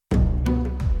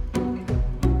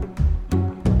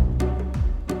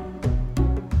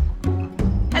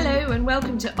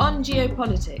to On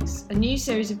Geopolitics, a new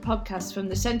series of podcasts from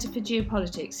the Centre for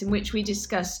Geopolitics in which we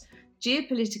discuss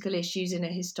geopolitical issues in a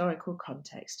historical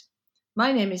context.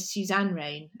 My name is Suzanne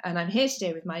Rain, and I'm here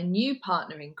today with my new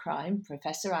partner in crime,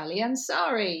 Professor Ali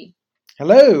Ansari.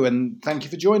 Hello, and thank you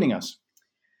for joining us.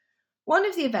 One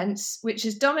of the events which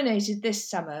has dominated this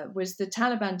summer was the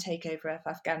Taliban takeover of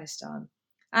Afghanistan.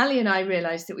 Ali and I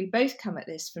realised that we both come at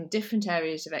this from different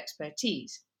areas of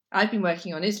expertise. I've been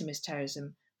working on Islamist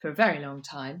terrorism for a very long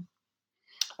time.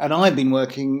 And I've been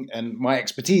working, and my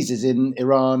expertise is in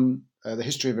Iran, the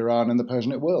history of Iran and the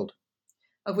Persianate world.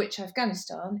 Of which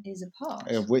Afghanistan is a part.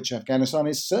 Of which Afghanistan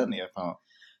is certainly a part.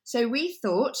 So we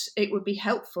thought it would be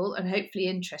helpful and hopefully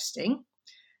interesting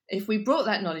if we brought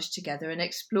that knowledge together and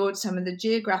explored some of the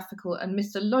geographical and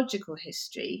mythological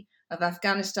history of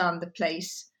Afghanistan, the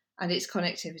place, and its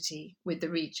connectivity with the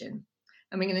region.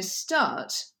 And we're going to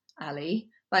start, Ali,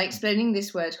 by explaining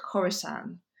this word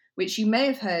Khorasan, which you may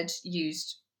have heard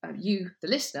used, you, the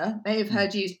listener, may have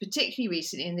heard used particularly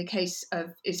recently in the case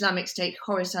of Islamic State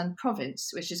Khorasan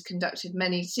province, which has conducted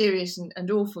many serious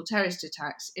and awful terrorist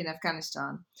attacks in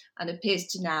Afghanistan and appears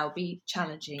to now be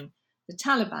challenging the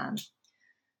Taliban.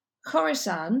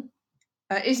 Khorasan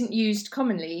isn't used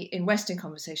commonly in Western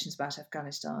conversations about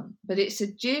Afghanistan, but it's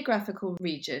a geographical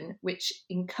region which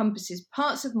encompasses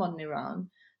parts of modern Iran,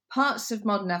 parts of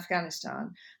modern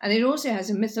Afghanistan, and it also has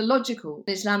a mythological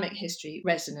Islamic history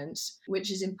resonance,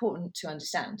 which is important to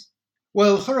understand.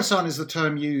 Well, Khorasan is the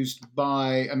term used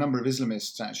by a number of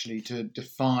Islamists, actually, to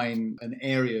define an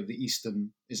area of the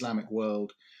Eastern Islamic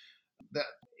world that,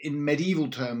 in medieval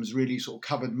terms, really sort of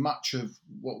covered much of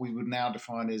what we would now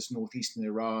define as northeastern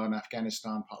Iran,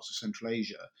 Afghanistan, parts of Central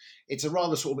Asia. It's a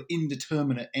rather sort of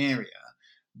indeterminate area,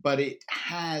 but it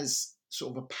has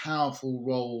sort of a powerful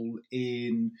role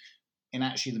in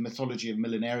actually the mythology of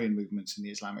millenarian movements in the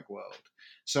Islamic world.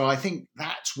 So I think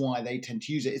that's why they tend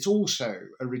to use it. It's also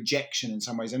a rejection in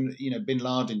some ways. And, Bin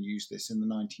Laden used this in the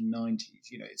 1990s.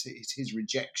 It's his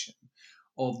rejection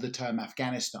of the term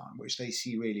Afghanistan, which they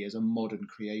see really as a modern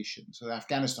creation. So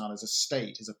Afghanistan as a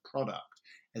state, as a product,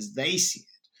 as they see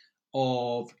it,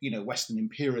 of, Western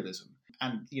imperialism.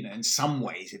 And, in some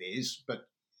ways it is, but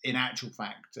in actual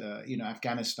fact,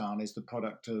 Afghanistan is the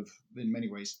product of, in many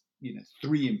ways,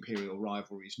 three imperial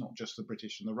rivalries, not just the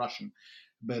British and the Russian,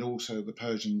 but also the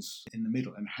Persians in the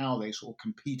middle, and how they sort of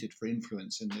competed for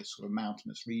influence in this sort of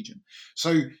mountainous region.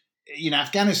 So,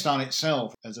 Afghanistan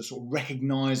itself, as a sort of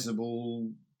recognizable,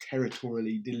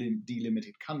 territorially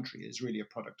delimited country, is really a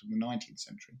product of the 19th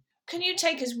century. Can you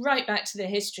take us right back to the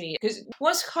history? Because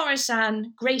was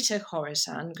Khorasan Greater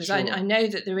Khorasan? Because sure. I know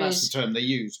that That's the term they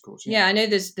use, of course. Yeah, I know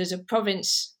there's a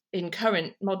province in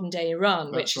current modern-day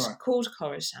Iran which is called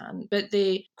Khorasan, but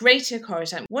the Greater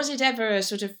Khorasan, was it ever a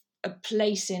sort of a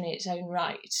place in its own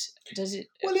right? Does it?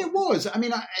 Well, it was. I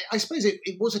mean, I suppose it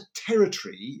was a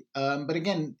territory, but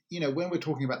again, when we're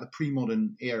talking about the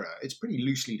pre-modern era, it's pretty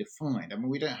loosely defined. I mean,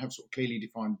 we don't have sort of clearly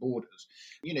defined borders.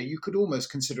 You could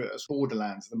almost consider it as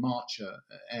borderlands, the Marcher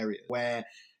area, where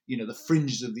the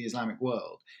fringes of the Islamic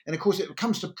world. And of course, it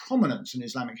comes to prominence in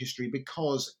Islamic history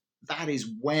because that is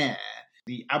where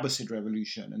the Abbasid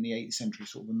revolution in the 8th century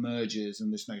sort of emerges,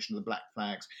 and this notion of the black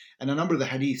flags, and a number of the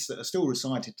hadiths that are still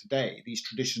recited today, these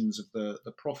traditions of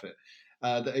the Prophet,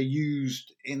 that are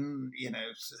used in,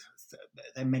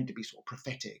 they're meant to be sort of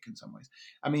prophetic in some ways.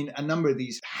 I mean, a number of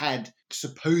these had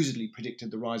supposedly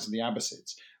predicted the rise of the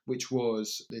Abbasids, which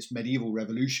was this medieval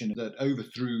revolution that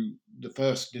overthrew the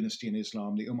first dynasty in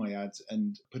Islam, the Umayyads,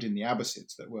 and put in the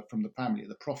Abbasids that were from the family of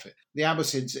the Prophet. The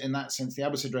Abbasids, in that sense, the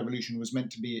Abbasid revolution was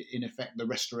meant to be, in effect, the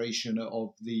restoration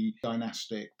of the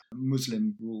dynastic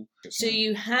Muslim rule. So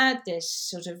you had this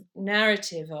sort of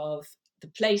narrative of the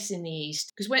place in the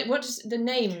east, because what does the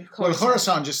name Khorasan? Well,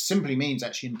 Khorasan just simply means,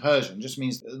 actually in Persian, just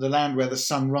means the land where the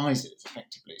sun rises,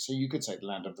 effectively. So you could say the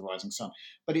land of the rising sun.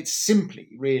 But it's simply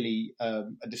really a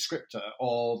descriptor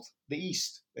of the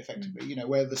east, effectively,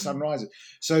 where the sun rises.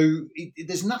 So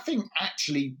there's nothing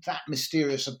actually that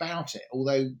mysterious about it,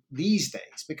 although these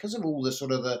days, because of all the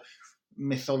sort of the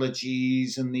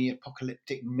mythologies and the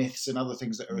apocalyptic myths and other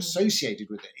things that are associated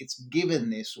with it, it's given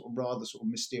this sort of rather sort of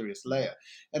mysterious layer.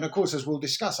 And of course, as we'll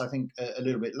discuss, I think a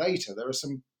little bit later, there are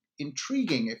some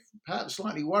intriguing, if perhaps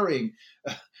slightly worrying,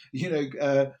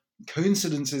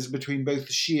 coincidences between both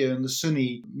the Shia and the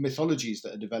Sunni mythologies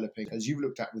that are developing, as you've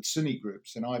looked at with Sunni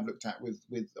groups, and I've looked at with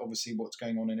obviously what's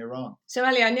going on in Iran. So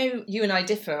Ali, I know you and I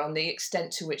differ on the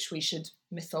extent to which we should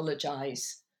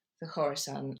mythologize the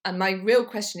Khorasan. And my real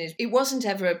question is, it wasn't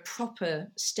ever a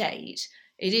proper state.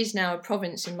 It is now a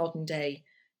province in modern day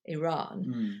Iran.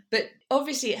 Mm. But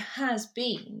obviously it has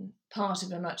been part of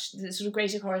the sort of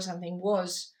Greater Khorasan thing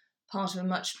was part of a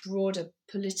much broader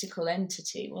political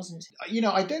entity, wasn't it?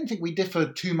 I don't think we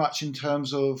differ too much in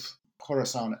terms of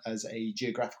Khorasan as a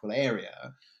geographical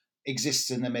area exists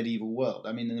in the medieval world.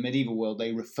 I mean, in the medieval world,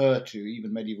 they refer to,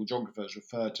 even medieval geographers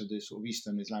refer to the sort of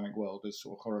Eastern Islamic world as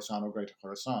sort of Khorasan or Greater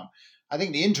Khorasan. I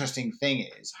think the interesting thing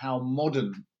is how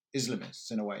modern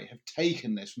Islamists, in a way, have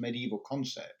taken this medieval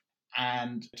concept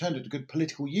and turned it to good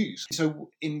political use. So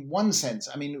in one sense,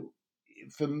 I mean,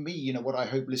 for me, what I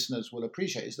hope listeners will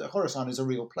appreciate is that Khorasan is a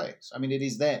real place. I mean, it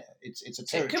is there. It's a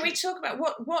territory. So can we talk about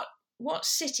what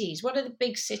cities? What are the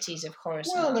big cities of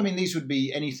Khorasan? Well, I mean, these would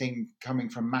be anything coming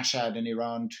from Mashhad in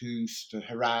Iran to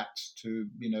Herat to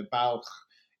Balkh.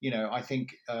 I think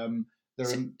there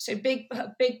are a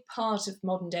big part of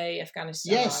modern day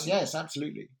Afghanistan. Yes,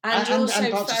 absolutely, and also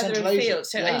parts further of afield.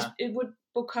 So yeah. would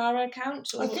Bukhara count?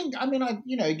 Or?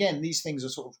 Again, these things are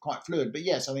sort of quite fluid, but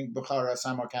yes, I think Bukhara,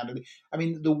 Samarkand. I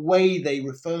mean, the way they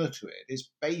refer to it is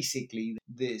basically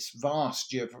this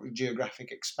vast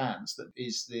geographic expanse that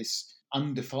is this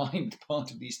undefined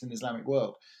part of the Eastern Islamic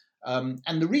world.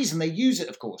 And the reason they use it,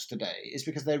 of course, today is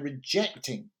because they're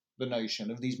rejecting the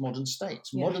notion of these modern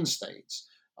states. Yeah. Modern states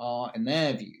are, in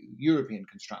their view, European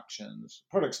constructions,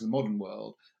 products of the modern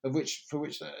world, for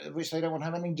which they don't want to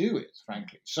have anything to do with,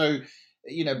 frankly. So,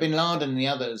 Bin Laden and the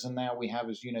others, and now we have,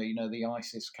 as the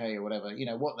ISIS-K or whatever.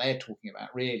 What they're talking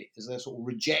about really is they're sort of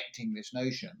rejecting this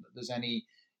notion that there's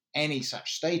any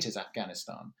such state as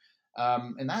Afghanistan.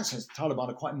 In that sense, the Taliban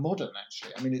are quite modern,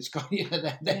 actually. I mean, it's got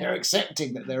they're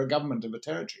accepting that they're a government of a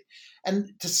territory,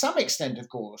 and to some extent, of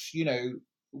course,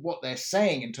 what they're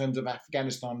saying in terms of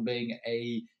Afghanistan being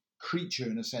a creature,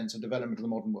 in a sense, of development of the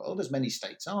modern world, as many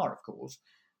states are, of course,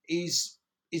 is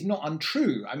not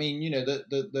untrue. I mean,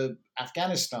 the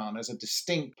Afghanistan as a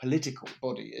distinct political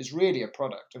body is really a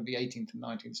product of the 18th and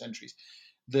 19th centuries.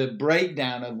 The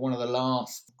breakdown of one of the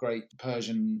last great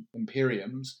Persian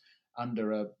imperiums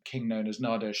under a king known as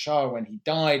Nader Shah, when he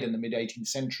died in the mid-18th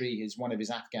century, one of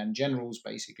his Afghan generals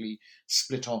basically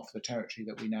split off the territory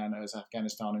that we now know as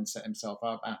Afghanistan and set himself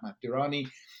up, Ahmad Durrani.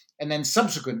 And then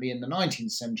subsequently in the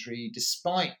 19th century,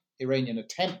 despite Iranian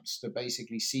attempts to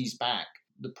basically seize back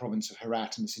the province of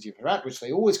Herat and the city of Herat, which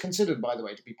they always considered, by the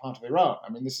way, to be part of Iran.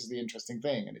 I mean, this is the interesting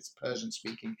thing, and it's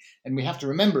Persian-speaking. And we have to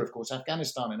remember, of course,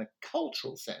 Afghanistan in a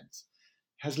cultural sense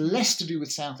has less to do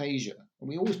with South Asia. And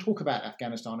we always talk about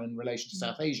Afghanistan in relation to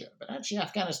South Asia, but actually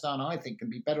Afghanistan, I think,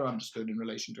 can be better understood in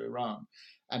relation to Iran.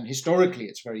 And historically,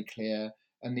 it's very clear.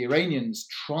 And the Iranians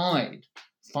tried,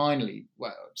 finally,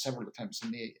 several attempts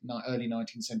in the early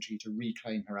 19th century to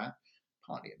reclaim Herat,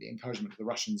 partly at the encouragement of the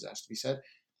Russians, as to be said.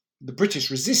 The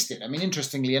British resisted. I mean,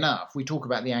 interestingly enough, we talk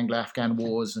about the Anglo-Afghan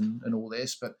wars and all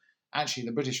this, but actually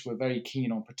the British were very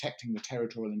keen on protecting the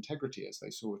territorial integrity, as they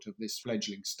saw it, of this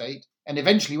fledgling state, and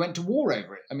eventually went to war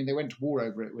over it. I mean, they went to war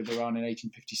over it with Iran in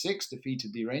 1856,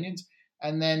 defeated the Iranians,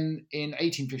 and then in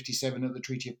 1857 at the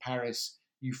Treaty of Paris,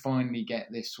 you finally get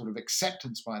this sort of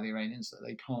acceptance by the Iranians that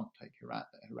they can't take Herat,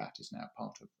 that Herat is now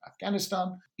part of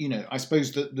Afghanistan. I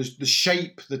suppose that the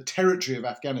shape, the territory of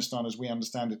Afghanistan as we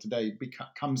understand it today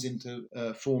comes into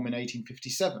form in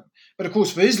 1857. But of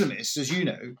course, for Islamists, as you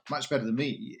know, much better than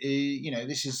me,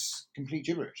 this is complete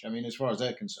gibberish. I mean, as far as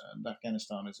they're concerned,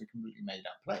 Afghanistan is a completely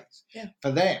made-up place. Yeah.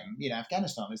 For them,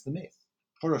 Afghanistan is the myth.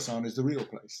 Khorasan is the real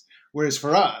place. Whereas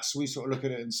for us, we sort of look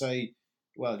at it and say,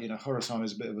 well, Khorasan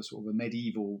is a bit of a sort of a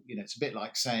medieval, it's a bit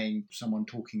like saying someone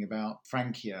talking about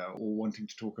Francia or wanting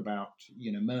to talk about,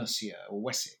 Mercia or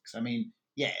Wessex. I mean,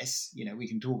 yes, we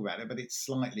can talk about it, but it's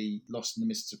slightly lost in the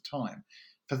mists of time.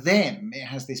 For them, it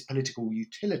has this political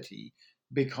utility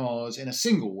because, in a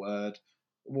single word,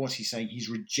 what he's saying, he's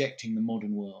rejecting the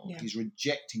modern world. Yeah. He's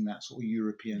rejecting that sort of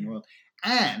European world.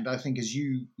 And I think, as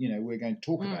we're going to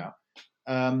talk about,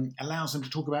 allows them to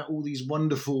talk about all these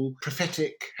wonderful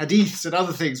prophetic hadiths and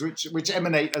other things which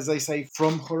emanate, as they say,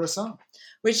 from Khorasan.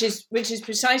 Which is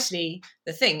precisely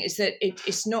the thing, is that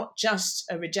it's not just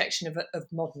a rejection of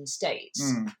modern states,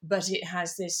 but it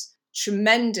has this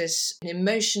tremendous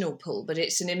emotional pull, but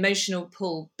it's an emotional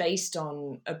pull based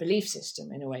on a belief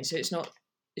system in a way. So it's not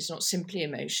simply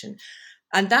emotion.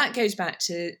 And that goes back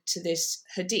to this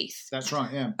hadith. That's right,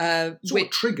 yeah.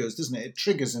 It triggers, doesn't it? It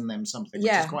triggers in them something,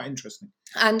 which is quite interesting.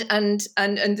 And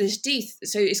the hadith,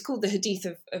 so it's called the hadith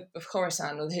of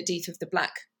Khorasan, or the hadith of the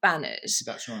black banners.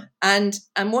 That's right. And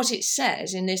what it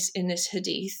says in this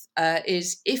hadith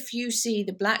is, if you see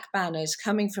the black banners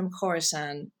coming from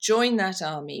Khorasan, join that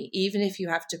army, even if you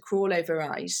have to crawl over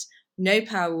ice, no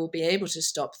power will be able to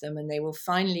stop them, and they will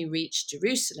finally reach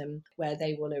Jerusalem, where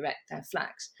they will erect their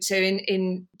flags. So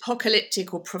in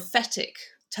apocalyptic or prophetic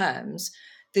terms,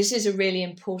 this is a really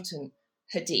important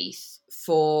hadith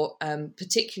for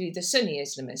particularly the Sunni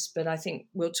Islamists, but I think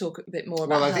we'll talk a bit more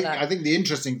about I think the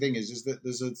interesting thing is that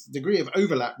there's a degree of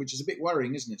overlap, which is a bit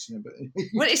worrying, isn't it?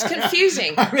 Well, it's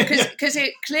confusing because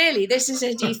clearly this is a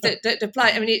hadith that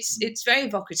applies. I mean, it's very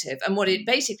evocative, and what it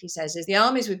basically says is the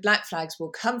armies with black flags will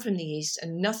come from the east,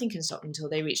 and nothing can stop them until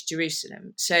they reach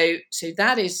Jerusalem. So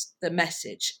that is the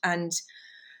message. And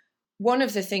one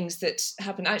of the things that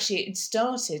happened, actually, it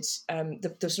started,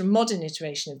 the sort of modern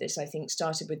iteration of this, I think,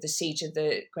 started with the siege of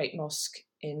the Great Mosque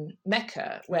in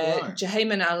Mecca, where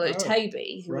Juhayman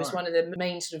al-Taybi, who was one of the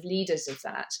main sort of leaders of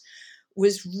that,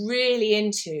 was really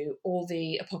into all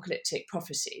the apocalyptic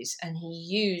prophecies, and he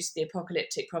used the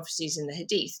apocalyptic prophecies in the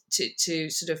Hadith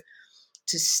to sort of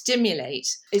to stimulate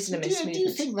Islamist movements. Do you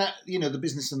think that, the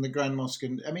business in the Grand Mosque,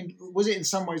 was it in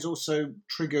some ways also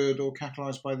triggered or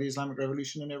catalysed by the Islamic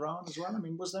Revolution in Iran as well? I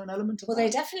mean, was there an element of that? Well, they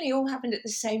definitely all happened at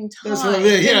the same time. Didn't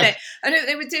they? I know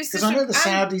they would do. Because I know the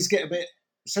Saudis get a bit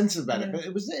sensitive about it, but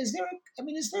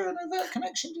is there an overt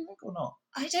connection, do you think, or not?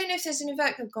 I don't know if there's an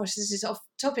overt. Oh gosh, this is off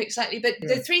topic slightly, but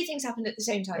the three things happened at the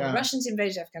same time: the Russians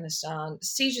invaded Afghanistan, the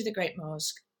siege of the Great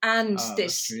Mosque, and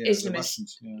this Islamist,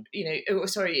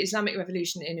 Islamic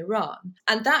Revolution in Iran.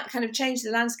 And that kind of changed the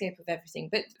landscape of everything.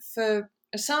 But for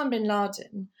Osama bin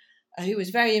Laden, who was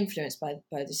very influenced by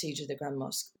the siege of the Grand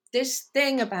Mosque, this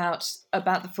thing about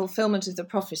the fulfillment of the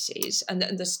prophecies and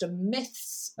the sort of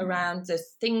myths around the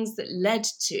things that led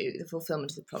to the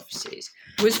fulfillment of the prophecies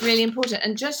was really important.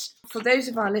 And just for those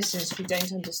of our listeners who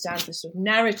don't understand the sort of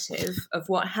narrative of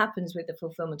what happens with the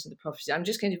fulfillment of the prophecy, I'm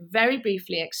just going to very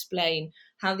briefly explain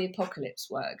how the apocalypse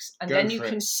works, and then you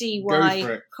can see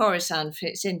why Khorasan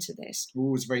fits into this. We're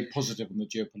always very positive on the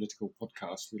geopolitical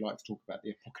podcast. We like to talk about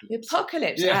the apocalypse. The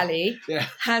apocalypse, Ali,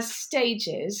 has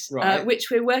stages,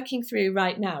 which we're working through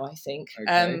right now, I think.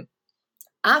 Okay.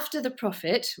 After the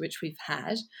Prophet, which we've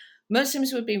had,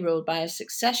 Muslims would be ruled by a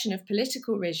succession of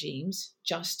political regimes,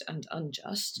 just and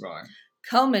unjust,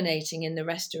 culminating in the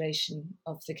restoration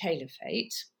of the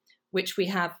Caliphate, which we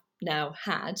have now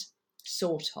had,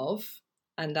 sort of,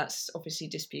 and that's obviously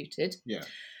disputed. Yeah.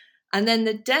 And then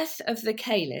the death of the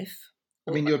Caliph.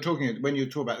 When you talk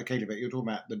about the Caliphate, you're talking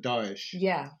about the Daesh.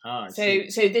 Yeah.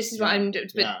 So this is what I'm.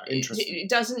 But interesting. It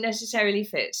doesn't necessarily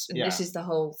fit. And this is the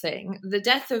whole thing. The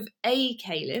death of a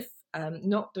Caliph.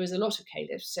 There is a lot of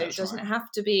caliphs, so it doesn't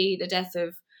have to be the death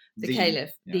of the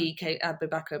Caliph, the Abu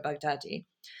Bakr Baghdadi.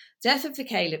 Death of the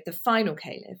Caliph, the final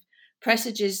Caliph,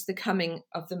 presages the coming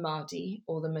of the Mahdi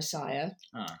or the Messiah.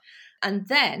 And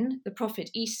then the Prophet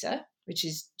Isa, which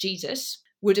is Jesus,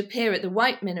 would appear at the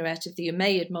white minaret of the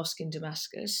Umayyad Mosque in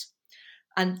Damascus.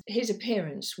 And his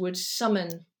appearance would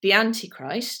summon the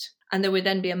Antichrist. And there would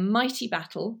then be a mighty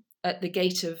battle at the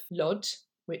gate of Lod,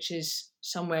 which is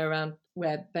somewhere around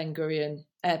where Ben Gurion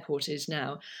Airport is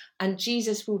now. And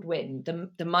Jesus would win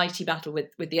the mighty battle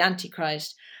with the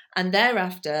Antichrist. And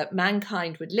thereafter,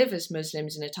 mankind would live as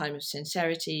Muslims in a time of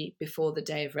sincerity before the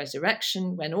day of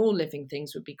resurrection, when all living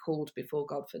things would be called before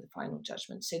God for the final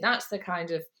judgment. So that's the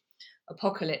kind of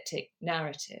apocalyptic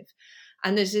narrative.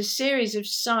 And there's a series of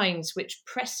signs which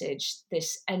presage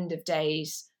this end of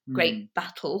days great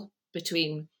battle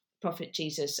between Prophet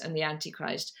Jesus and the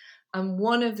Antichrist. And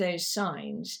one of those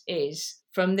signs is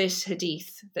from this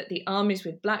hadith that the armies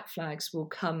with black flags will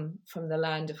come from the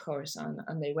land of Khorasan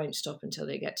and they won't stop until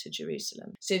they get to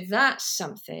Jerusalem. So that's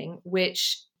something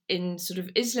which, in sort of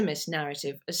Islamist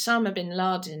narrative, Osama bin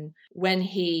Laden, when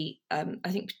he, I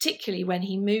think particularly when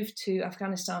he moved to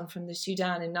Afghanistan from the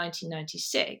Sudan in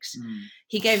 1996,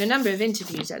 he gave a number of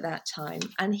interviews at that time,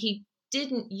 and he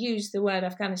didn't use the word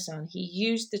Afghanistan. He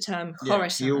used the term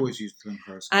Khorasan. He always used the term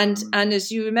Khorasan. And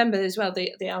as you remember as well,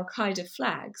 the Al-Qaeda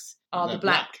flags are the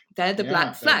black. They're the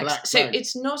black flags. Black so flags.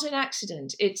 It's not an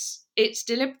accident. It's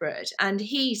deliberate. And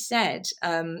he said,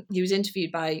 he was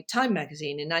interviewed by Time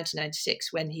magazine in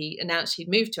 1996 when he announced he'd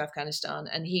moved to Afghanistan,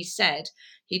 and he said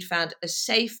he'd found a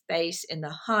safe base in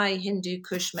the high Hindu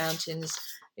Kush mountains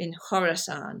in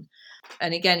Khorasan.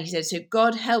 And again, he said, so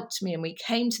God helped me and we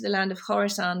came to the land of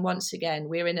Khorasan once again.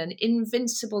 We're in an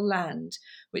invincible land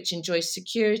which enjoys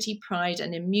security, pride,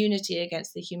 and immunity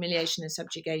against the humiliation and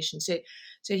subjugation. So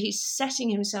he's setting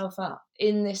himself up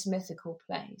in this mythical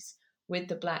place with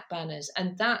the black banners.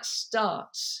 And that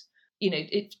starts,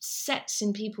 it sets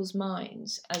in people's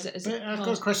minds as I've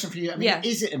got a question for you.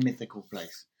 Is it a mythical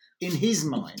place? In his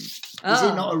mind, is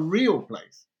it not a real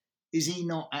place? Is he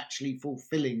not actually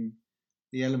fulfilling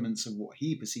the elements of what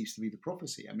he perceives to be the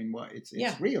prophecy. I mean, it's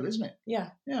real, isn't it? Yeah.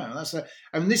 Yeah,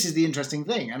 this is the interesting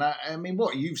thing. And I mean,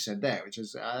 what you've said there, which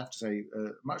is, I have to say,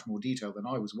 much more detail than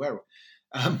I was aware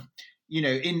of.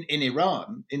 In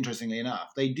Iran, interestingly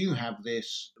enough, they do have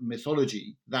this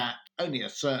mythology that only a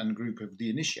certain group of the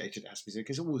initiated has to be,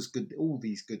 because all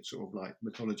these good sort of like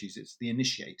mythologies, it's the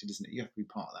initiated, isn't it? You have to be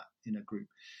part of that in a group.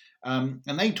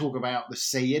 And they talk about the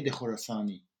Sayyid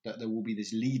Khorasani, that there will be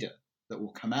this leader that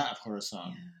will come out of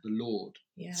Khorasan, the Lord,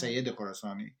 Sayyid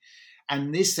Khorasani.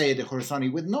 And this Sayyid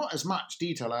Khorasani, with not as much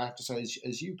detail, I have to say,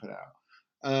 as you put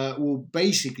out, will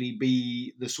basically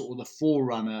be the sort of the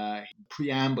forerunner,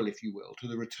 preamble, if you will, to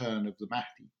the return of the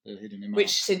Mahdi, the hidden Imam.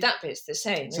 So that bit's the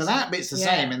same. So that bit's the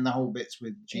same, and the whole bits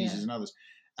with Jesus and others.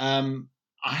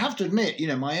 I have to admit,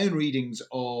 my own readings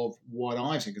of what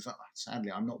I've seen, because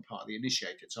sadly I'm not part of the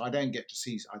initiated, so I don't get to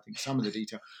see, I think, some of the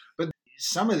detail. But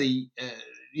some of the,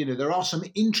 there are some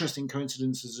interesting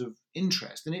coincidences of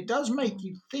interest, and it does make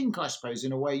you think, I suppose,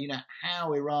 in a way,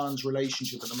 how Iran's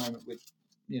relationship at the moment with,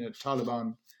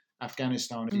 Taliban,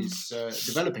 Afghanistan is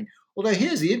developing. Although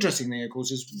here's the interesting thing, of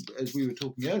course, as we were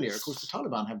talking earlier, of course, the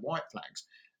Taliban have white flags.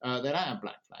 They don't have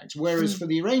black flags. Whereas for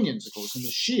the Iranians, of course, and the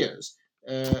Shias,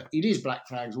 it is black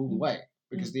flags all the way,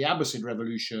 because the Abbasid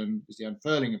revolution is the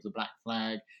unfurling of the black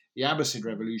flag. The Abbasid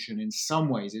revolution, in some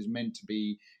ways, is meant to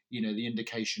be, the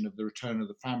indication of the return of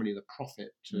the family of the Prophet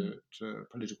to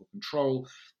political control.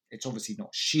 It's obviously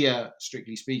not Shia,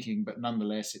 strictly speaking, but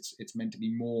nonetheless, it's meant to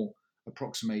be more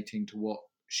approximating to what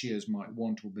Shias might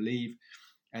want or believe,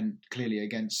 and clearly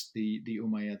against the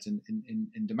Umayyads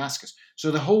in Damascus. So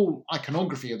the whole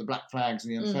iconography of the black flags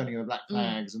and the unfurling of the black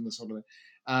flags and the sort of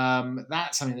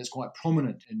that's something that's quite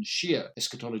prominent in Shia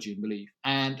eschatology and belief.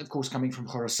 And of course, coming from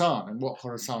Khorasan, and what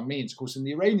Khorasan means, of course, in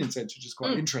the Iranian sense, which is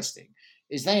quite interesting,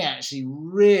 is they actually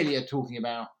really are talking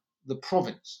about the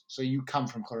province. So you come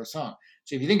from Khorasan.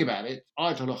 So if you think about it,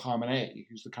 Ayatollah Khamenei,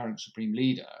 who's the current supreme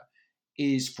leader,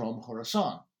 is from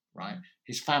Khorasan, right?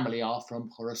 His family are from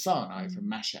Khorasan, from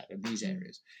Mashhad and these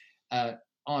areas.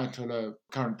 Ayatollah,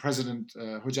 current president,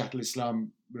 Hujjatul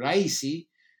Islam Raisi,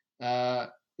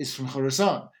 is from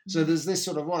Khorasan. So there's this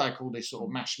sort of what I call this sort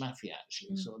of mash mafia,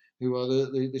 actually, sort of, who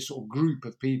are this sort of group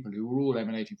of people who are all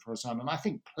emanating from Khorasan, and I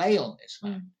think play on this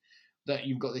fact that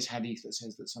you've got this hadith that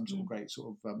says that some sort of great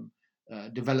sort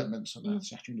of developments of that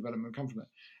shattering development come from it.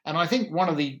 And I think one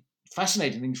of the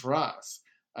fascinating things for us,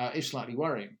 if slightly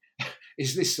worrying,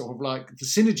 is this sort of like the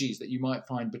synergies that you might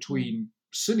find between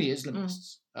Sunni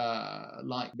Islamists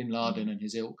like Bin Laden and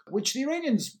his ilk, which the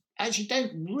Iranians actually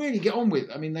don't really get on with.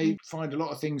 I mean, they find a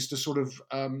lot of things to sort of,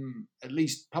 at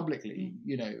least publicly,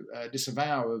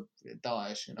 disavow of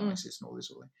Daesh and ISIS and all this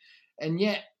sort of thing. And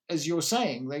yet, as you're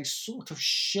saying, they sort of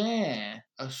share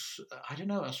a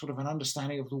sort of an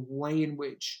understanding of the way in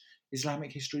which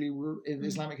Islamic history will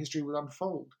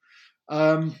unfold.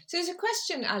 So there's a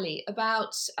question, Ali,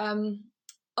 about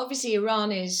obviously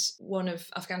Iran is one of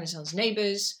Afghanistan's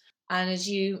neighbours, and as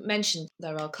you mentioned,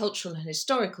 there are cultural and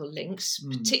historical links,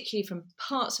 particularly from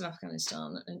parts of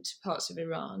Afghanistan and to parts of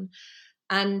Iran.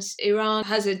 And Iran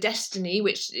has a destiny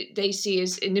which they see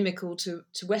as inimical to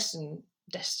Western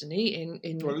destiny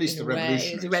in or at least in the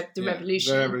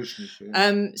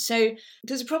revolution. So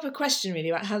there's a proper question really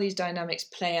about how these dynamics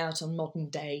play out on modern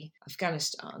day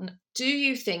Afghanistan. Do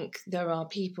you think there are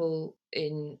people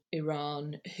in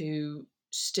Iran who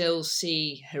still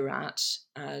see Herat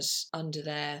as under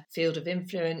their field of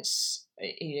influence?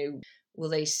 Will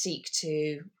they seek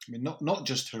to? I mean, not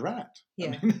just Herat.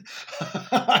 Yeah. I mean,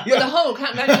 well, the whole.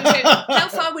 How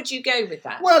far would you go with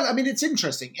that? Well, I mean, it's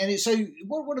interesting, and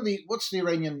what's the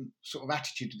Iranian sort of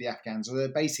attitude to the Afghans? Well, they're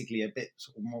basically a bit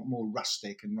sort of more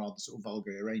rustic and rather sort of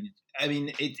vulgar Iranian. I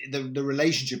mean, the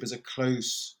relationship is a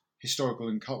close historical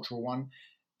and cultural one.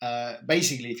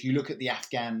 Basically, if you look at the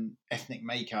Afghan ethnic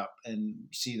makeup and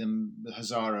see them, the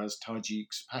Hazaras,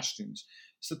 Tajiks, Pashtuns.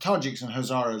 So the Tajiks and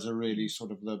Hazaras are really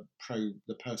sort of the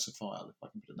Persophile, if I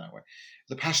can put it that way.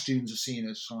 The Pashtuns are seen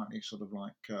as slightly sort of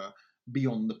like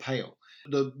beyond the pale.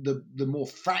 The more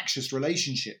fractious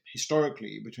relationship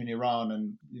historically between Iran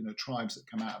and tribes that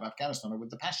come out of Afghanistan are with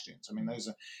the Pashtuns. I mean, those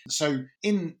are so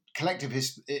in collective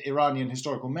Iranian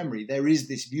historical memory. There is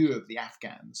this view of the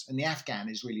Afghans, and the Afghan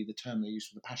is really the term they use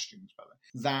for the Pashtuns, by the way.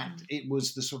 That it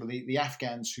was the sort of the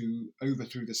Afghans who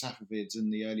overthrew the Safavids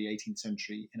in the early 18th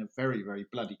century in a very, very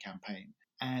bloody campaign,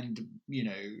 and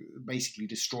basically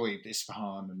destroyed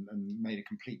Isfahan and made a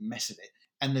complete mess of it.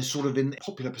 And there's sort of in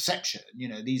popular perception,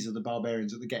 these are the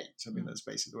barbarians at the gates. I mean, that's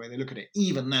basically the way they look at it,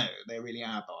 even though they really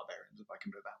are barbarians, if I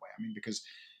can put it that way. I mean, because,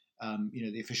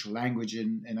 the official language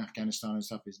in Afghanistan and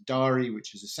stuff is Dari,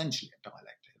 which is essentially a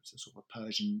dialect of it's a sort of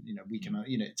Persian, we can,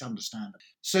 it's understandable.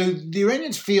 So the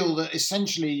Iranians feel that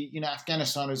essentially,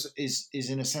 Afghanistan is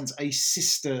in a sense a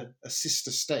sister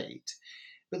state.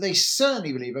 But they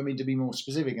certainly believe, to be more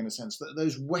specific in a sense, that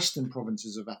those western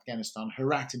provinces of Afghanistan,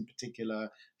 Herat in particular,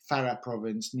 Farah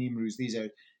province, Nimruz, these are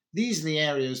the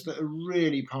areas that are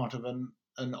really part of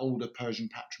an older Persian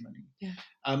patrimony. Yeah.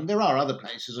 There are other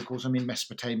places, of course.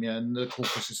 Mesopotamia and the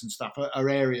Caucasus and stuff are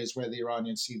areas where the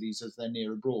Iranians see these as their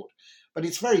near abroad. But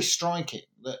it's very striking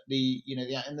that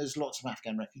and there's lots of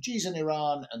Afghan refugees in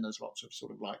Iran, and there's lots of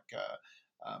sort of like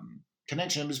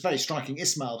connection. It was very striking.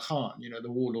 Ismail Khan,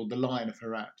 the warlord, the Lion of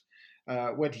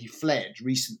Herat, when he fled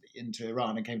recently into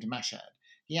Iran and came to Mashhad,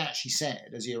 he actually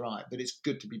said, as he arrived, that it's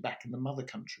good to be back in the mother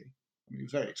country. He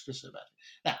was very explicit about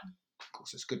it. Now, of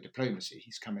course, it's good diplomacy.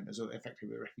 He's come in as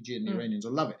effectively a refugee, and the Iranians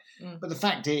will love it. But the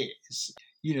fact is,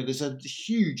 there's a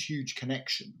huge, huge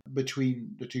connection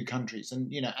between the two countries.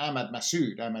 And, Ahmad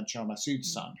Shah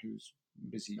Massoud's son, who's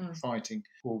busy fighting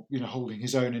or, holding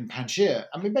his own in Panjshir.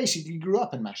 Basically grew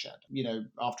up in Mashhad,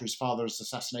 after his father's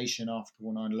assassination after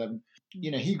 9/11.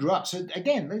 He grew up. So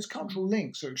again, those cultural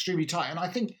links are extremely tight. And I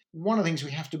think one of the things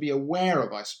we have to be aware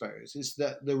of, I suppose, is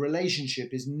that the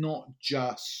relationship is not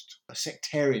just a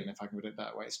sectarian, if I can put it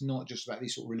that way. It's not just about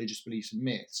these sort of religious beliefs and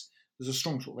myths. There's a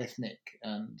strong sort of ethnic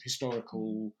and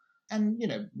historical and,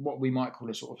 what we might call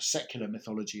a sort of secular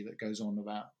mythology that goes on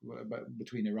about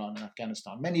between Iran and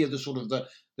Afghanistan. Many of the sort of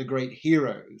the great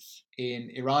heroes in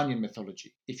Iranian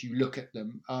mythology, if you look at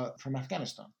them, are from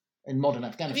Afghanistan, in modern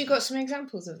Afghanistan. Have you got some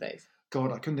examples of those?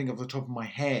 God, I couldn't think off the top of my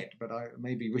head, but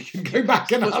maybe we can go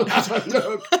back and I'll have a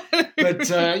look. But,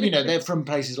 they're from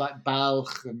places like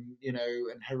Balkh and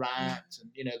Herat.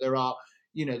 And, there are,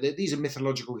 these are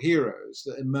mythological heroes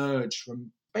that emerge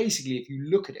from, basically, if you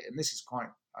look at it, and this is quite,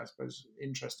 I suppose,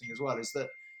 interesting as well, is that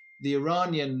the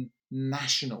Iranian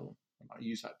national, I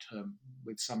use that term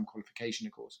with some qualification,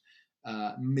 of course,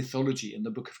 mythology in the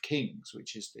Book of Kings,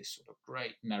 which is this sort of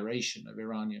great narration of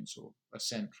Iranian sort of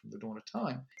ascent from the dawn of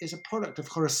time, is a product of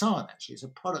Khorasan, actually. It's a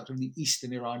product of the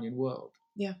Eastern Iranian world.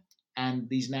 Yeah. And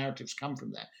these narratives come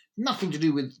from there. Nothing to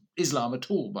do with Islam at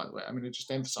all, by the way. I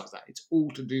just emphasize that. It's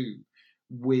all to do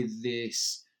with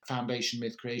this foundation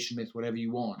myth, creation myth, whatever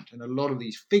you want. And a lot of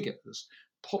these figures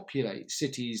populate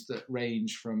cities that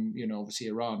range from, obviously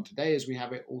Iran today as we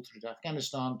have it, all through to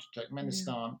Afghanistan, to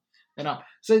Turkmenistan, and up.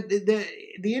 So the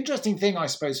interesting thing, I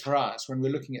suppose, for us when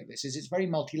we're looking at this is it's very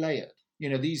multi-layered.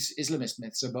 These Islamist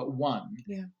myths are but one.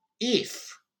 Yeah.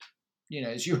 If,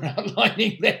 as you were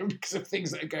outlining there, because of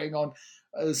things that are going on,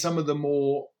 some of the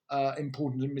more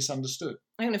important and misunderstood.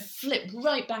 I'm going to flip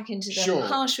right back into the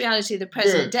harsh reality of the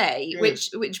present day,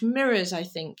 which mirrors, I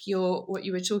think, what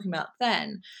you were talking about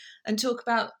then, and talk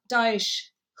about Daesh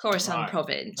Khorasan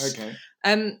province.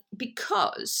 Okay.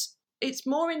 Because it's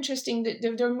more interesting that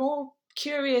there are more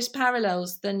curious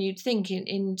parallels than you'd think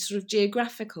in sort of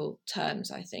geographical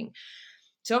terms, I think.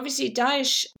 So obviously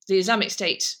Daesh, the Islamic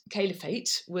State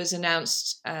Caliphate, was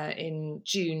announced in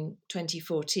June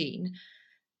 2014.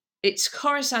 Its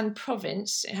Khorasan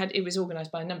province, it was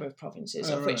organised by a number of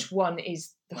provinces, which one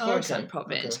is the Khorasan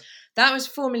province. Okay. That was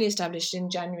formally established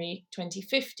in January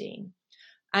 2015.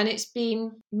 And it's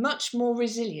been much more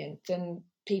resilient than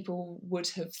people would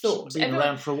have thought. It's been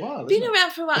around for a while.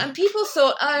 Around for a while. And people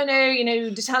thought, oh no,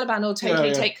 the Taliban will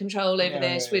totally take control over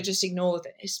this. We'll just ignore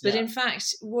this. But in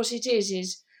fact, what it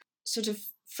is sort of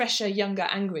fresher, younger,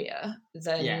 angrier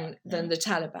than the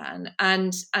Taliban.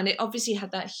 And it obviously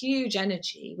had that huge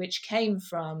energy which came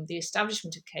from the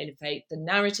establishment of caliphate, the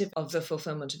narrative of the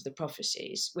fulfillment of the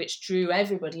prophecies, which drew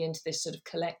everybody into this sort of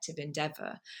collective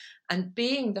endeavour. And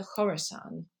being the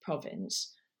Khorasan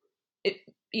province,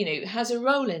 it has a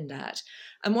role in that.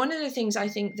 And one of the things I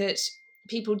think that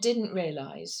people didn't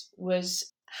realise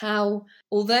was how,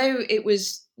 although it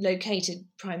was located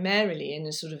primarily in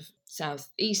a sort of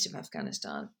southeast of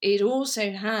Afghanistan, it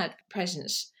also had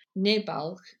presence near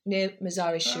Balkh, near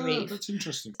Mazar-e-Sharif. That's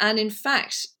interesting. And in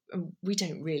fact, we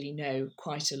don't really know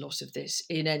quite a lot of this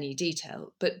in any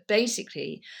detail, but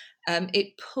basically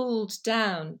it pulled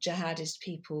down jihadist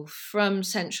people from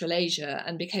Central Asia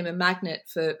and became a magnet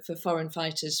for foreign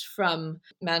fighters from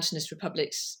mountainous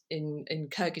republics in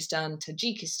Kyrgyzstan,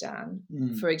 Tajikistan,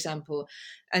 for example.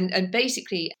 And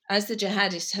basically, as the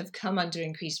jihadists have come under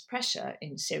increased pressure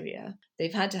in Syria,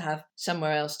 they've had to have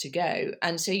somewhere else to go.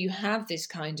 And so you have this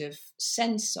kind of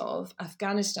sense of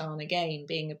Afghanistan, again,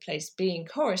 being a place, being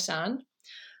Khorasan,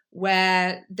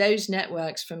 where those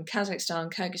networks from Kazakhstan,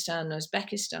 Kyrgyzstan, and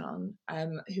Uzbekistan,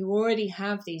 who already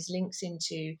have these links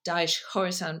into Daesh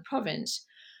Khorasan province,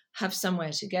 have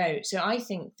somewhere to go. So I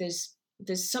think there's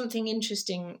there's something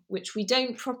interesting which we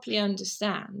don't properly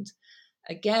understand,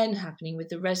 again happening with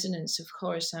the resonance of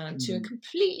Khorasan to a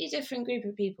completely different group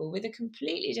of people with a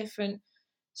completely different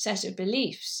set of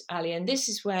beliefs, Ali. And this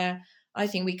is where I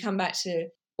think we come back to,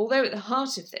 although at the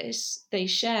heart of this, they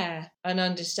share an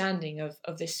understanding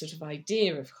of this sort of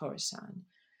idea of Khorasan,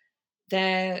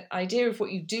 their idea of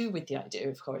what you do with the idea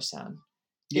of Khorasan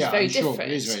is very different.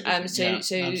 It is very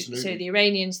different. So the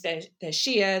Iranians, they're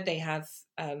Shia, they have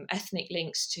ethnic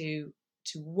links to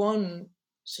one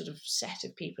sort of set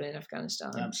of people in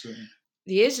Afghanistan. Absolutely.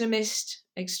 The Islamist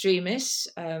extremists,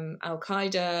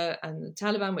 Al-Qaeda and the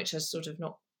Taliban, which are sort of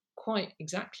not quite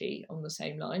exactly on the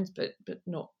same lines, but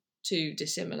not too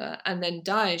dissimilar. And then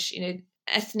Daesh,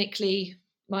 ethnically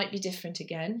might be different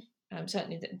again.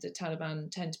 Certainly the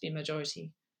Taliban tend to be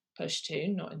majority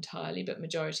Pashtun, not entirely, but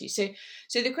majority. So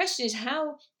the question is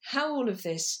how all of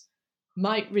this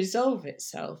might resolve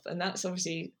itself. And that's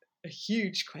obviously a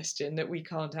huge question that we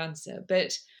can't answer.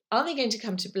 But are they going to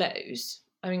come to blows?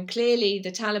 I mean, clearly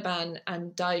the Taliban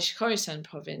and Daesh Khorasan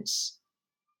province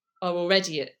are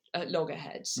already at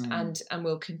loggerheads and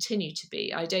will continue to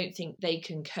be. I don't think they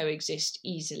can coexist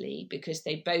easily because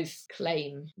they both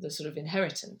claim the sort of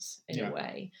inheritance in a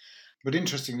way. But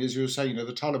interestingly, as you were saying, the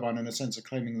Taliban, in a sense, are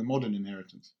claiming the modern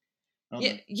inheritance.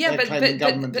 They're claiming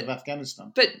government of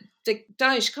Afghanistan. But the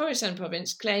Daesh Khorasan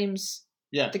province claims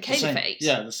the caliphate.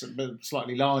 But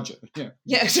slightly larger.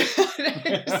 Yeah.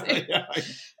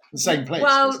 The same place.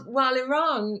 While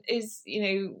Iran is,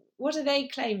 what are they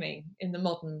claiming in the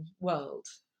modern world?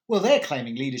 Well, they're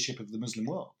claiming leadership of the Muslim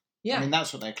world. Yeah. I mean,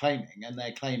 that's what they're claiming. And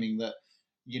they're claiming that,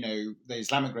 the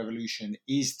Islamic Revolution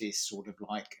is this sort of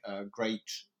like great,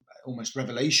 almost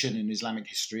revelation in Islamic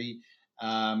history.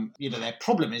 Their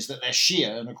problem is that they're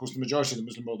Shia, and of course the majority of the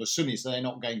Muslim world are Sunni, so they're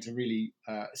not going to really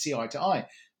see eye to eye.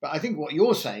 But I think what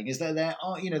you're saying is that there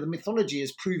are, the mythology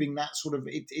is proving that sort of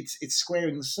it's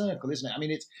squaring the circle, isn't it? I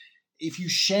mean, if you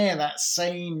share that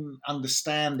same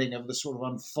understanding of the sort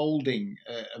of unfolding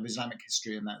of Islamic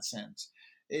history in that sense,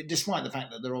 despite the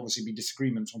fact that there obviously be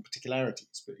disagreements on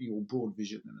particularities, but your broad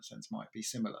vision in a sense might be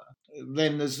similar,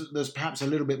 then there's perhaps a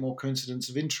little bit more coincidence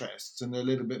of interests and a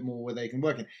little bit more where they can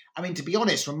work in. I mean, to be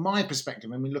honest, from my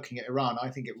perspective, when we're looking at Iran, I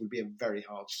think it would be a very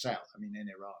hard sell, in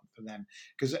Iran for them.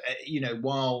 Because,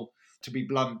 while, to be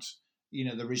blunt,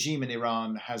 the regime in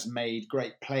Iran has made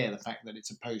great play of the fact that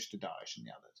it's opposed to Daesh and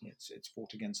the others. It's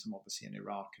fought against them, obviously, in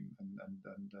Iraq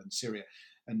and Syria.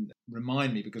 And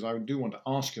remind me, because I do want to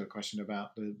ask you a question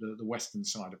about the Western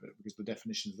side of it, because the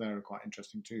definitions there are quite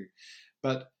interesting too.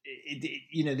 But,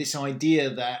 this idea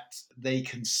that they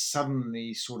can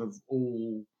suddenly sort of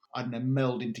all,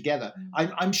 meld in together.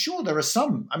 I'm sure there are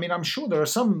some,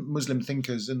 Muslim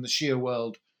thinkers in the Shia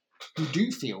world who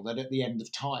do feel that at the end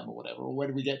of time or whatever, or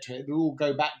when we get to it, it'll all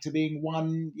go back to being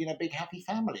one, big happy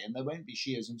family, and there won't be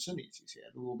Shias and Sunnis, you see,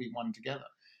 it'll all be one together.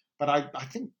 But I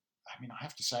think, I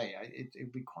have to say, it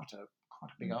would be quite a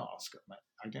big ask.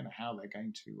 I don't know how they're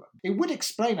going to. It would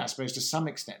explain, I suppose, to some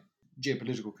extent,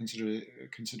 geopolitical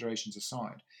considerations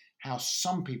aside, how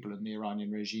some people in the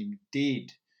Iranian regime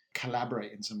did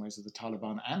collaborate in some ways with the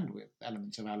Taliban and with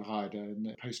elements of Al-Qaeda in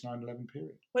the post 9/11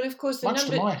 period. Well, of course, much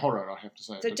to my horror, I have to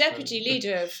say. The deputy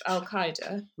leader of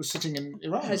Al-Qaeda was sitting in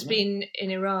Iran. Has been in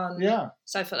Iran. Yeah,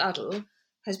 Saif al-Adl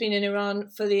has been in Iran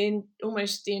for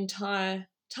almost the entire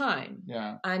time.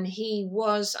 Yeah, and he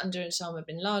was under Osama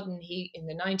bin Laden. In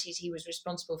the 90s, he was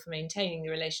responsible for maintaining the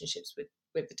relationships with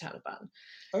the Taliban.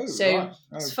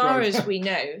 As far as we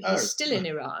know, he's still in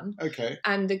Iran. Okay,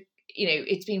 and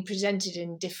it's been presented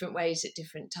in different ways at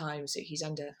different times. So he's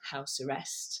under house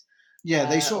arrest. Yeah,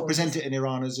 they sort of present it in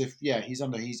Iran as if, he's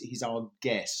our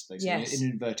guest, they say,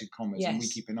 in inverted commas, and we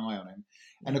keep an eye on him.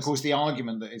 And of course, the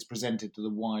argument that is presented to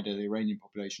the wider Iranian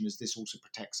population is this also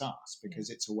protects us, because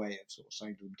it's a way of sort of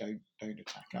saying to them, don't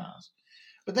attack us.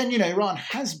 But then, Iran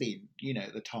has been,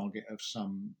 the target of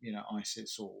some,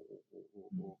 ISIS or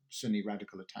Sunni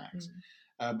radical attacks.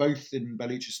 Both in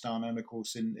Baluchistan and, of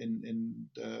course, in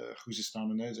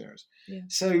Khuzestan and those areas. Yeah.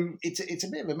 So it's a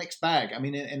bit of a mixed bag,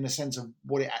 in the sense of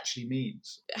what it actually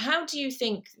means. How do you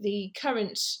think the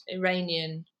current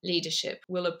Iranian leadership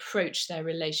will approach their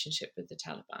relationship with the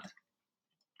Taliban?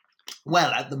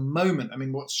 Well, at the moment,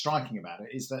 what's striking about it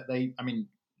is that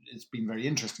it's been very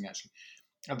interesting, actually.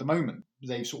 At the moment,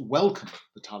 they've sort of welcomed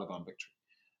the Taliban victory.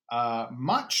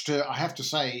 Much to, I have to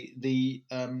say, the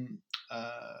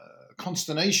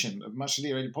consternation of much of the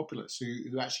Iranian populace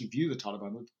who actually view the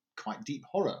Taliban with quite deep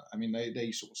horror. I mean,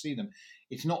 they sort of see them.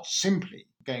 It's not simply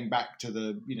going back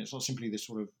to it's not simply this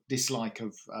sort of dislike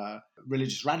of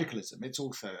religious radicalism. It's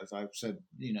also, as I've said,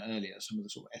 earlier, some of the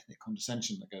sort of ethnic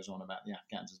condescension that goes on about the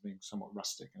Afghans as being somewhat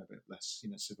rustic and a bit less,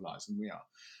 civilized than we are.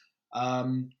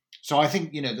 So I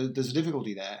think, there's a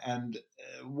difficulty there. And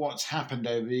what's happened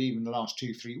over even the last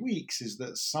 2-3 weeks is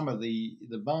that some of the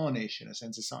varnish, in a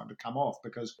sense, is starting to come off,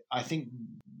 because I think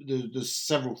there's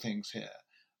several things here.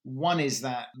 One is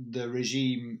that the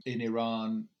regime in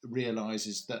Iran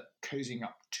realizes that cozying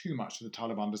up too much to the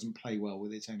Taliban doesn't play well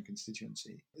with its own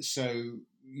constituency. So,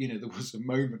 there was a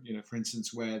moment, for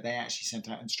instance, where they actually sent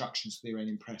out instructions to the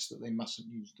Iranian press that they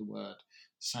mustn't use the word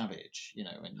savage,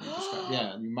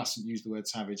 and you mustn't use the word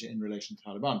savage in relation to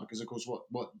Taliban, because, of course,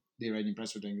 what the Iranian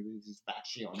press were doing is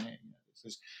bashy on it. It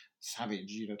says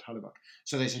savage, Taliban.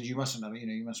 So they said, you mustn't,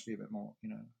 you must be a bit more,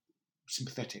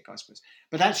 sympathetic, I suppose.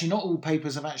 But actually, not all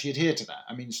papers have actually adhered to that.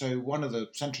 I mean, so one of the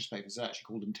centrist papers actually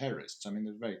called them terrorists. I mean,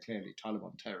 they're very clearly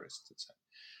Taliban terrorists, it said,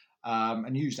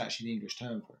 and used actually the English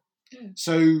term for it. Yeah.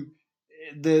 So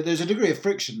there's a degree of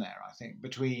friction there, I think,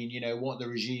 between, what the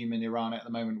regime in Iran at the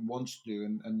moment wants to do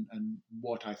and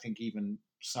what I think even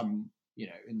some,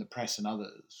 in the press and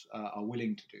others are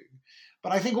willing to do.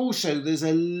 But I think also there's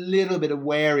a little bit of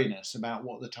wariness about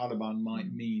what the Taliban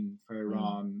might mean for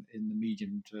Iran in the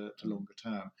medium to longer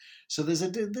term. So there's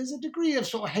a degree of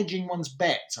sort of hedging one's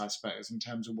bets, I suppose, in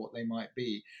terms of what they might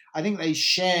be. I think they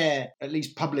share, at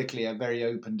least publicly, a very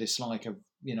open dislike of,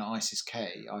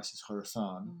 ISIS-K, ISIS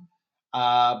Khorasan.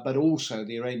 But also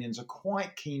the Iranians are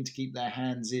quite keen to keep their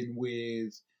hands in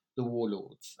with the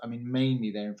warlords. I mean,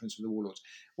 mainly their influence with the warlords.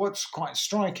 What's quite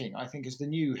striking, I think, is the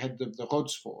new head of the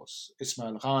Quds Force,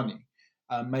 Ismail Ghani,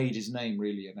 made his name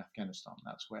really in Afghanistan.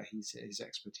 That's where his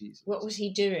expertise is. What was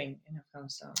he doing in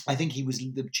Afghanistan? I think he was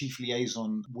the chief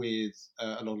liaison with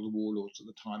a lot of the warlords at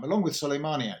the time, along with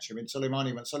Soleimani, actually. I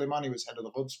mean, when Soleimani was head of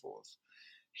the Quds Force,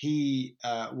 he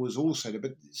was also,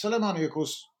 but Soleimani, of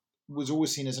course, was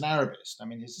always seen as an Arabist. I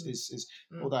mean,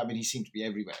 although he seemed to be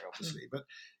everywhere, obviously, but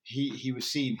he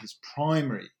was seen, his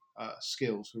primary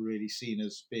skills were really seen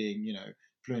as being,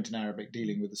 fluent in Arabic,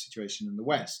 dealing with the situation in the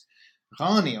West.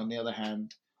 Ghani, on the other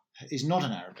hand, is not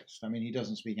an Arabist. I mean, he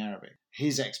doesn't speak Arabic.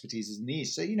 His expertise is in the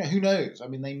East. So, who knows? I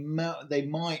mean, they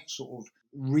might sort of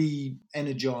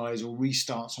re-energize or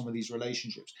restart some of these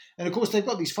relationships. And of course, they've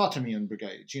got these Fatimian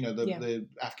brigades, the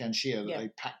Afghan Shia that they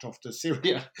packed off to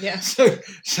Syria. Yeah.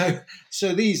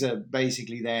 So these are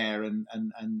basically there and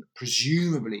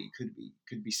presumably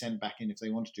could be sent back in if they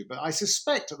wanted to. But I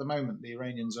suspect at the moment the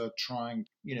Iranians are trying,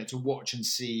 to watch and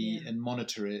see and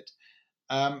monitor it.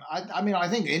 I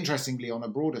think, interestingly, on a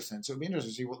broader sense, it would be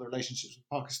interesting to see what the relationships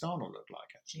with Pakistan will look like,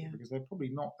 actually, because they're probably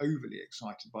not overly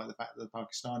excited by the fact that the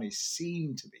Pakistanis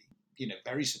seem to be,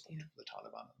 very supportive of the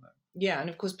Taliban at the moment. Yeah, and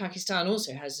of course, Pakistan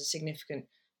also has a significant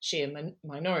Shia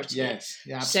minority. Yes,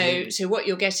 yeah, absolutely. So what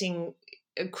you're getting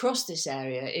across this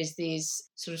area is these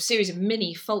sort of series of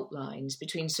mini fault lines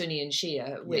between Sunni and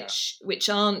Shia, which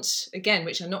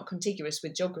are not contiguous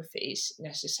with geographies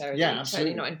necessarily. Yeah,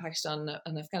 certainly not in Pakistan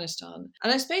and Afghanistan.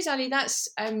 And I suppose, Ali, that's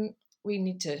we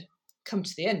need to come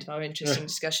to the end of our interesting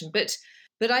discussion,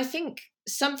 but I think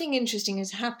something interesting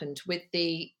has happened with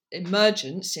the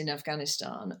emergence in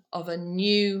Afghanistan of a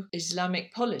new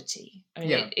Islamic polity. I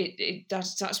mean,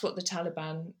 that's what the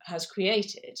Taliban has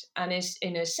created, and is,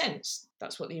 in a sense,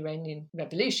 that's what the Iranian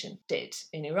Revolution did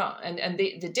in Iran. And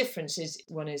the difference is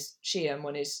one is Shia and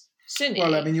one is Sunni.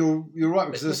 Well, I mean, you're right,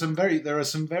 because there are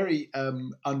some very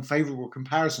unfavourable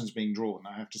comparisons being drawn,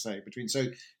 I have to say, between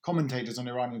commentators on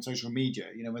Iranian social media.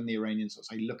 When the Iranians sort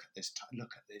of say, look at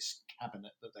this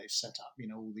cabinet that they've set up,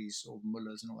 all these sort of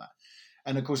mullahs and all that.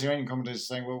 And of course, the Iranian commentators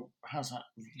are saying, well, how's that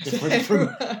different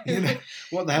from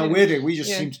what the hell we're doing? We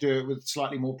just seem to do it with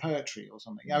slightly more poetry or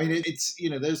something. I mean, it's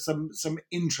there's some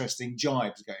interesting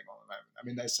jibes going on at the moment. I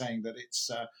mean, they're saying that it's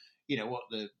what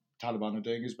the Taliban are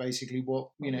doing is basically what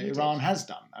Iran has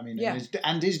done. I mean,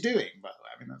 and is doing, by the way.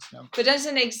 I mean, that's. But as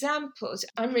an example,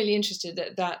 I'm really interested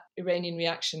that Iranian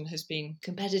reaction has been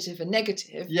competitive and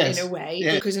negative in a way,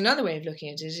 because another way of looking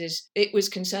at it is it was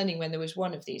concerning when there was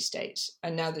one of these states,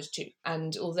 and now there's two.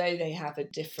 And although they have a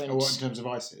different. Oh, what, in terms of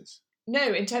ISIS?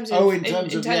 No, in terms of in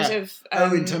terms of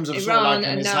Iran sort of like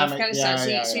and now Islamic,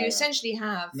 Afghanistan. So you essentially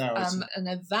have an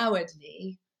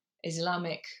avowedly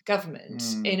Islamic government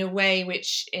in a way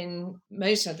which in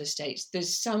most other states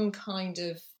there's some kind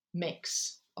of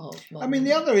mix of. I mean,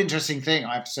 the other interesting thing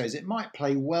I have to say is it might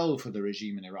play well for the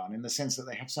regime in Iran in the sense that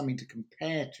they have something to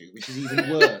compare to, which is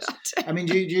even worse. I mean,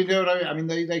 do you know what I mean? I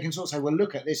mean, they can sort of say, well,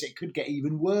 look at this, it could get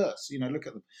even worse. Look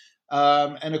at them.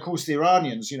 And of course, the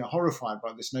Iranians, horrified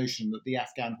by this notion that the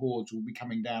Afghan hordes will be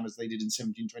coming down as they did in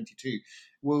 1722,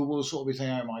 will sort of be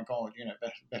saying, "Oh my God,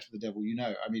 better the devil you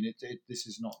know." I mean, this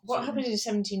is not. What happened in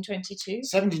 1722?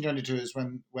 1722 is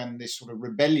when this sort of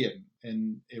rebellion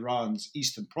in Iran's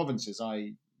eastern provinces,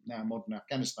 i.e., now modern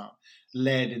Afghanistan,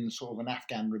 led in sort of an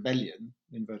Afghan rebellion,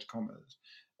 inverted commas,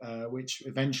 which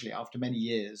eventually, after many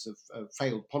years of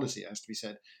failed policy, it has to be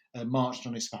said, marched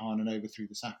on Isfahan and overthrew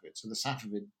the Safavids. So the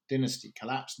Safavid dynasty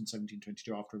collapsed in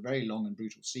 1722 after a very long and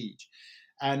brutal siege.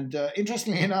 And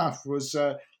interestingly enough, was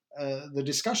the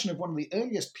discussion of one of the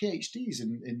earliest PhDs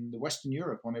in the Western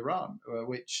Europe on Iran,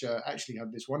 which actually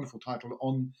had this wonderful title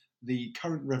on the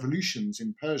current revolutions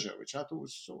in Persia, which I thought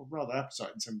was sort of rather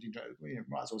appetite in 1720. We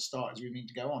might as well start as we mean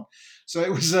to go on. So it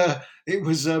was it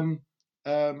was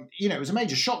a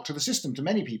major shock to the system, to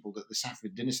many people, that the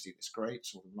Safavid dynasty, this great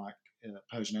sort of like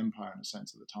Persian empire in a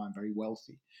sense at the time, very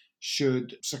wealthy,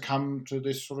 should succumb to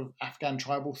this sort of Afghan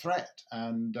tribal threat.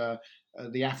 And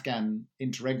the Afghan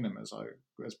interregnum,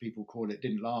 as people call it,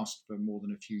 didn't last for more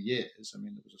than a few years. I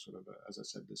mean, there was a sort of, as I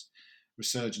said, this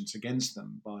resurgence against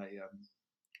them by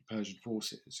Persian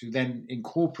forces, who then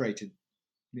incorporated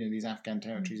these Afghan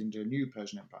territories into a new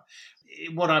Persian empire.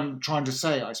 What I'm trying to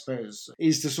say, I suppose,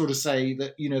 is to sort of say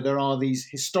that, there are these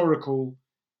historical,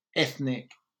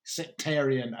 ethnic,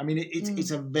 sectarian, I mean,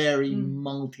 it's a very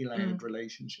multi-layered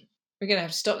relationship. We're going to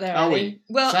have to stop there, Are Ali. we?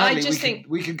 Well, Sadly, I just think...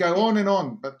 We could go on and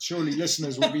on, but surely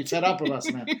listeners will be fed up with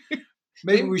us now.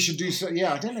 Maybe we should do so.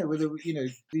 Yeah, I don't know whether,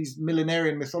 these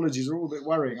millenarian mythologies are all a bit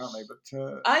worrying, aren't they?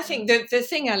 But I think the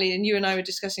thing, Ali, and you and I were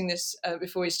discussing this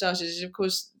before we started, is, of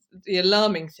course, the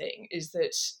alarming thing is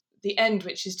that the end,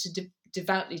 which is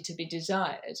devoutly to be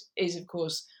desired, is, of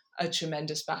course, a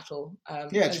tremendous battle.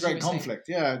 It's a great conflict.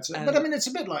 Yeah, but I mean, it's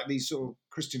a bit like these sort of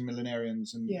Christian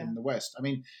millenarians in the West. I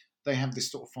mean, they have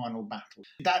this sort of final battle.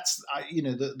 That's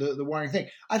the worrying thing.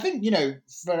 I think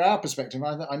for our perspective,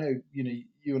 I know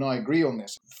you and I agree on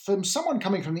this. From someone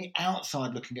coming from the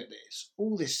outside looking at this,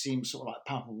 all this seems sort of like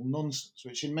palpable nonsense,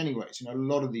 which in many ways, a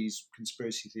lot of these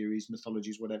conspiracy theories,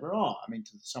 mythologies, whatever are. I mean,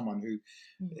 to someone who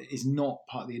is not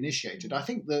part of the initiated, I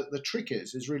think the trick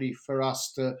is really for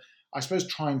us to, I suppose,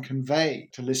 try and convey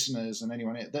to listeners and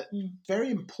anyone that it's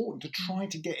very important to try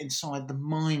to get inside the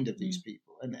mind of these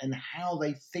people and how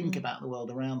they think about the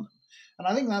world around them. And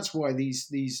I think that's why these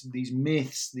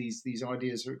myths, these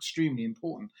ideas are extremely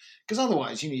important. Because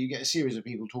otherwise, you get a series of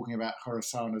people talking about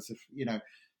Khorasan as if,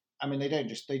 I mean, they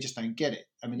just don't get it.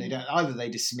 I mean, they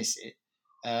dismiss it,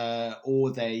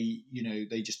 or they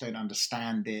just don't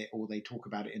understand it, or they talk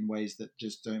about it in ways that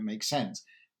just don't make sense.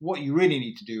 What you really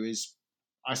need to do is,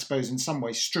 I suppose, in some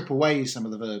ways, strip away some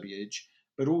of the verbiage,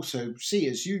 but also see,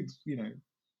 as you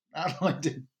outlined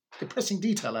in depressing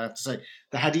detail, I have to say,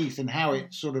 the hadith and how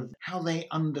they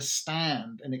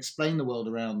understand and explain the world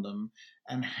around them,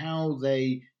 and how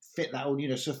they fit that all.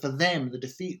 So for them, the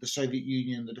defeat of the Soviet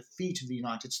Union, the defeat of the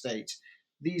United States,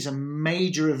 these are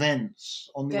major events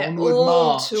on the onward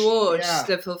march towards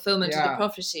the fulfillment of the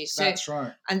prophecies. So, that's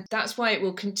right, and that's why it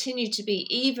will continue to be,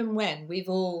 even when we've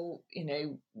all,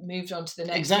 moved on to the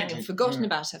next thing and forgotten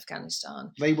about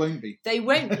Afghanistan. They won't be. They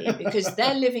won't be, because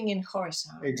they're living in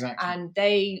Khorasan, and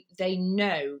they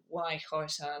know why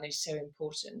Khorasan is so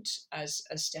important as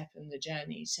a step in the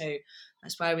journey. So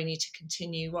that's why we need to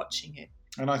continue watching it.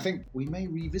 And I think we may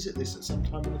revisit this at some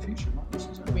time in the future, mightn't we,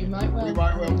 Susanna? We might well. We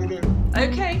might well do.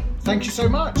 Okay. Thank you so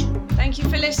much. Thank you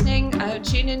for listening.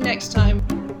 Tune in next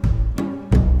time.